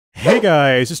Hey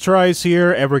guys, it's TRIZE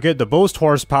here, and we're getting the most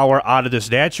horsepower out of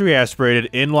this naturally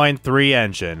aspirated inline 3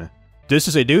 engine. This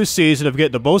is a new season of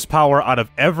getting the most power out of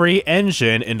every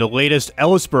engine in the latest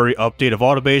Ellisbury update of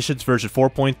Automations version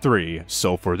 4.3.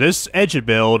 So for this engine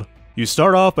build, you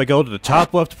start off by going to the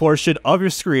top left portion of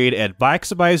your screen and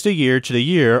maximize the year to the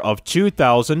year of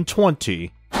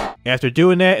 2020. After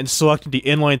doing that and selecting the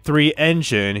inline 3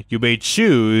 engine, you may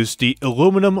choose the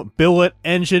aluminum billet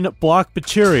engine block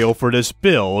material for this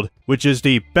build, which is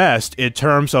the best in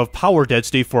terms of power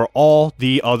density for all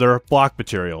the other block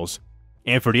materials.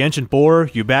 And for the engine bore,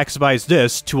 you maximize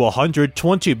this to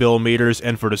 120mm,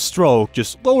 and for the stroke,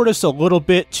 just lower this a little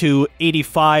bit to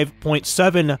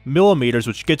 85.7mm,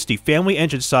 which gets the family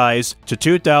engine size to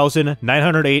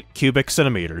 2,908 cubic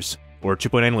centimeters, or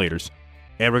 2.9 liters.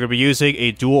 And we're going to be using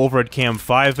a dual overhead cam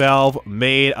 5 valve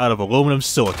made out of aluminum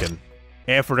silicon.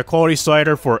 And for the quality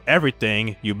slider for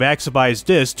everything, you maximize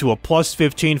this to a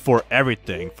 +15 for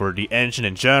everything. For the engine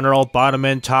in general, bottom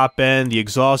end, top end, the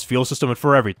exhaust, fuel system, and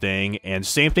for everything. And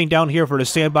same thing down here for the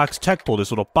Sandbox Tech pull, this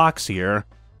little box here.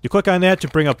 You click on that to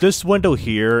bring up this window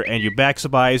here, and you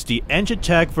maximize the engine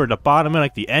tech for the bottom end,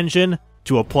 like the engine,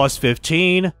 to a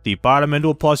 +15, the bottom end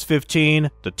to a +15,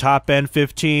 the top end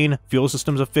 15, fuel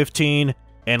systems of 15,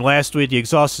 and lastly, the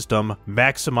exhaust system,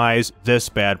 maximize this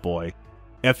bad boy.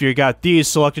 After you got these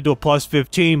selected to a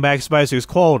 +15, maximize its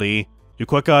quality, you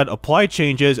click on Apply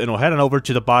Changes and we'll head on over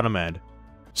to the bottom end.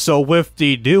 So with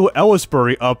the new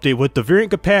Ellisbury update with the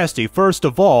variant capacity, first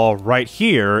of all, right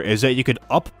here, is that you can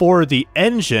upbore the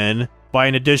engine by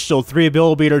an additional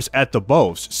 3mm at the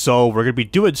most. So we're going to be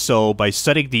doing so by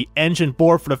setting the engine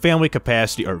bore for the family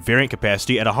capacity, or variant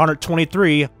capacity, at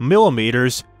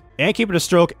 123mm, and keeping the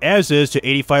stroke as is to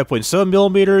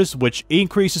 85.7mm, which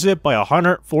increases it by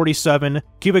 147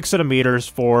 cubic centimeters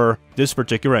for this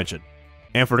particular engine.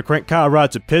 And for the crank cotton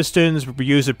rods and pistons, we'll be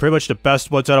using pretty much the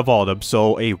best ones out of all of them.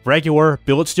 So a regular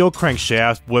billet steel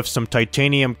crankshaft with some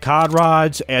titanium cotton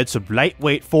rods and some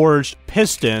lightweight forged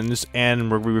pistons,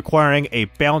 and we're requiring a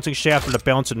balancing shaft for the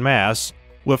balancing mass,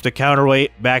 with the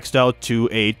counterweight maxed out to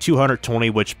a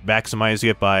 220, which maximizes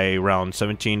it by around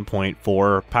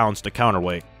 17.4 pounds to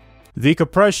counterweight. The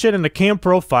compression and the cam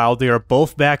profile, they are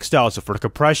both maxed out. So for the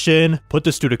compression, put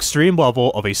this to an extreme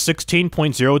level of a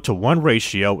 16.0:1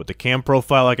 ratio, with the cam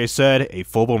profile, like I said, a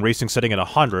full-blown racing setting at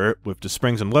 100, with the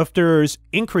springs and lifters,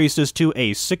 increases to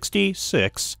a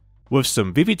 66, with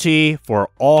some VVT for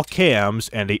all cams,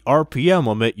 and the RPM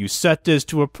limit, you set this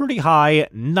to a pretty high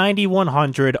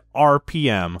 9100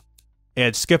 RPM.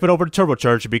 And skip it over to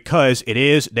turbocharger because it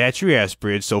is naturally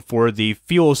aspirated. So for the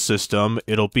fuel system,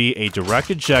 it'll be a direct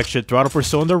injection throttle per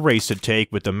cylinder race intake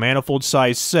with the manifold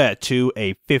size set to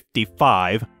a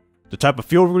 55. The type of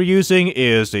fuel we're using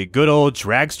is a good old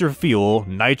dragster fuel,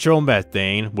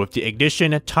 nitromethane, with the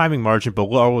ignition timing margin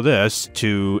below this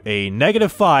to a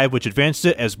 -5, which advances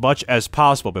it as much as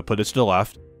possible, but put this to the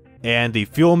left. And the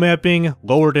fuel mapping,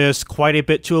 lower this quite a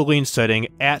bit to a lean setting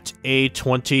at a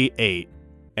 28.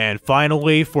 And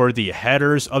finally, for the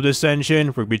headers of this engine,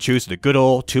 we're going to be choosing the good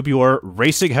old tubular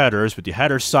racing headers with the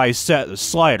header size set, the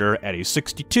slider, at a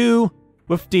 62,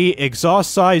 with the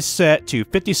exhaust size set to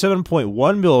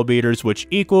 57.1mm, which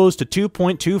equals to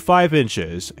 2.25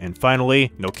 inches. And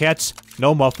finally, no cats,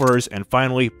 no mufflers, and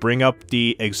finally, bring up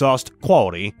the exhaust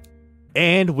quality.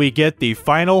 And we get the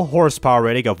final horsepower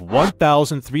rating of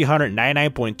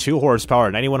 1,399.2 horsepower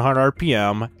at 9,100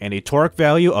 RPM, and a torque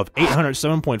value of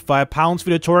 807.5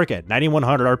 pounds-feet of torque at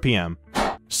 9,100 RPM.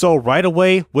 So right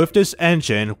away, with this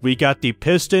engine, we got the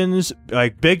pistons,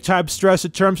 like big time stress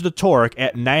in terms of the torque,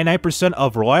 at 99%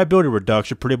 of reliability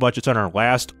reduction. Pretty much it's on our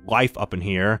last life up in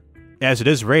here, as it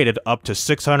is rated up to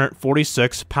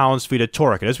 646 pounds-feet of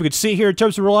torque. And as we can see here in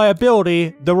terms of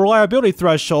reliability, the reliability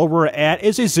threshold we're at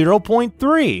is a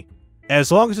 0.3.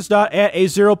 As long as it's not at a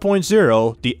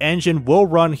 0.0, the engine will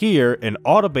run here in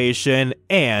automation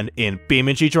and in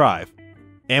BeamNG drive.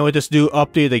 And with this new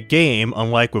update of the game,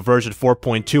 unlike with version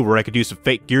 4.2 where I could do some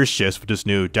fake gear shifts with this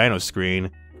new dyno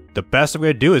screen, the best I'm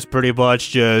going to do is pretty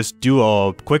much just do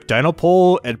a quick dyno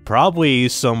pull and probably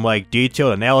some like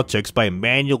detailed analytics by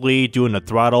manually doing the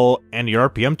throttle and the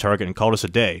RPM target and call this a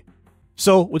day.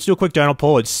 So let's do a quick dyno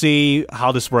pull and see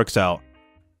how this works out.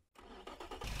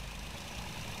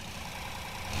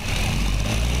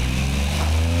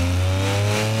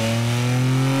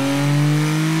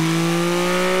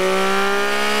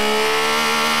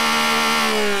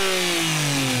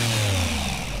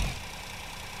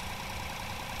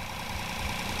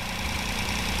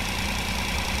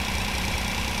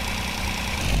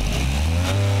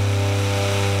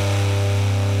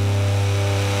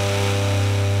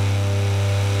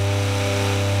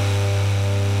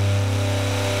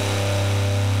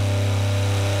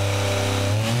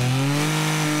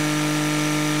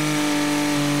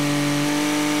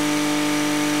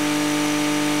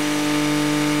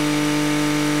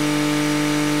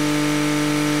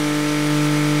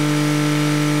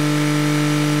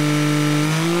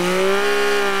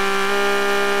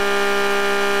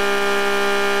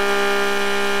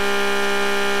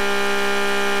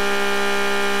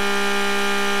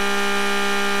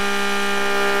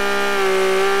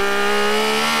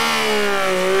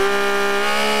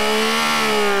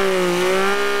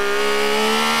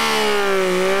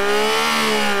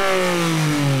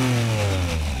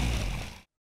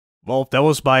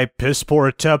 was my piss poor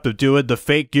attempt of doing the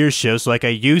fake gear shifts like I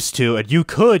used to and you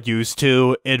could use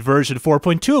to in version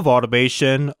 4.2 of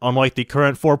automation, unlike the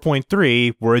current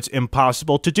 4.3 where it's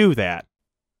impossible to do that.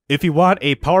 If you want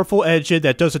a powerful engine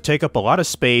that doesn't take up a lot of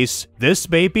space, this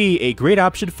may be a great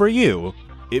option for you.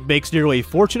 It makes nearly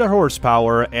 1400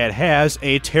 horsepower and has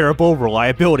a terrible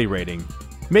reliability rating,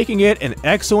 making it an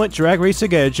excellent drag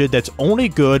racing engine that's only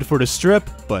good for the strip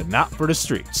but not for the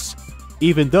streets.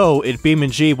 Even though in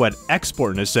BeamNG when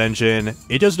exporting this engine,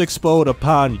 it doesn't explode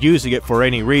upon using it for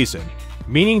any reason,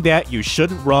 meaning that you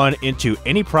shouldn't run into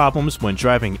any problems when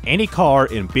driving any car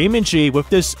in BeamNG with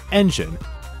this engine.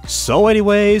 So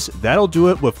anyways, that'll do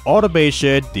it with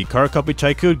Automation, the Car Company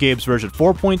Tycoon Games version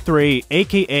 4.3,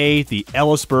 aka the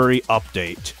Ellisbury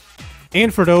update.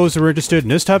 And for those who are interested in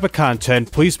this type of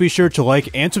content, please be sure to like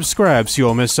and subscribe so you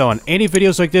won't miss out on any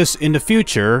videos like this in the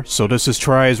future. So this is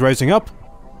TRIZE Rising Up,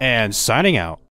 and signing out.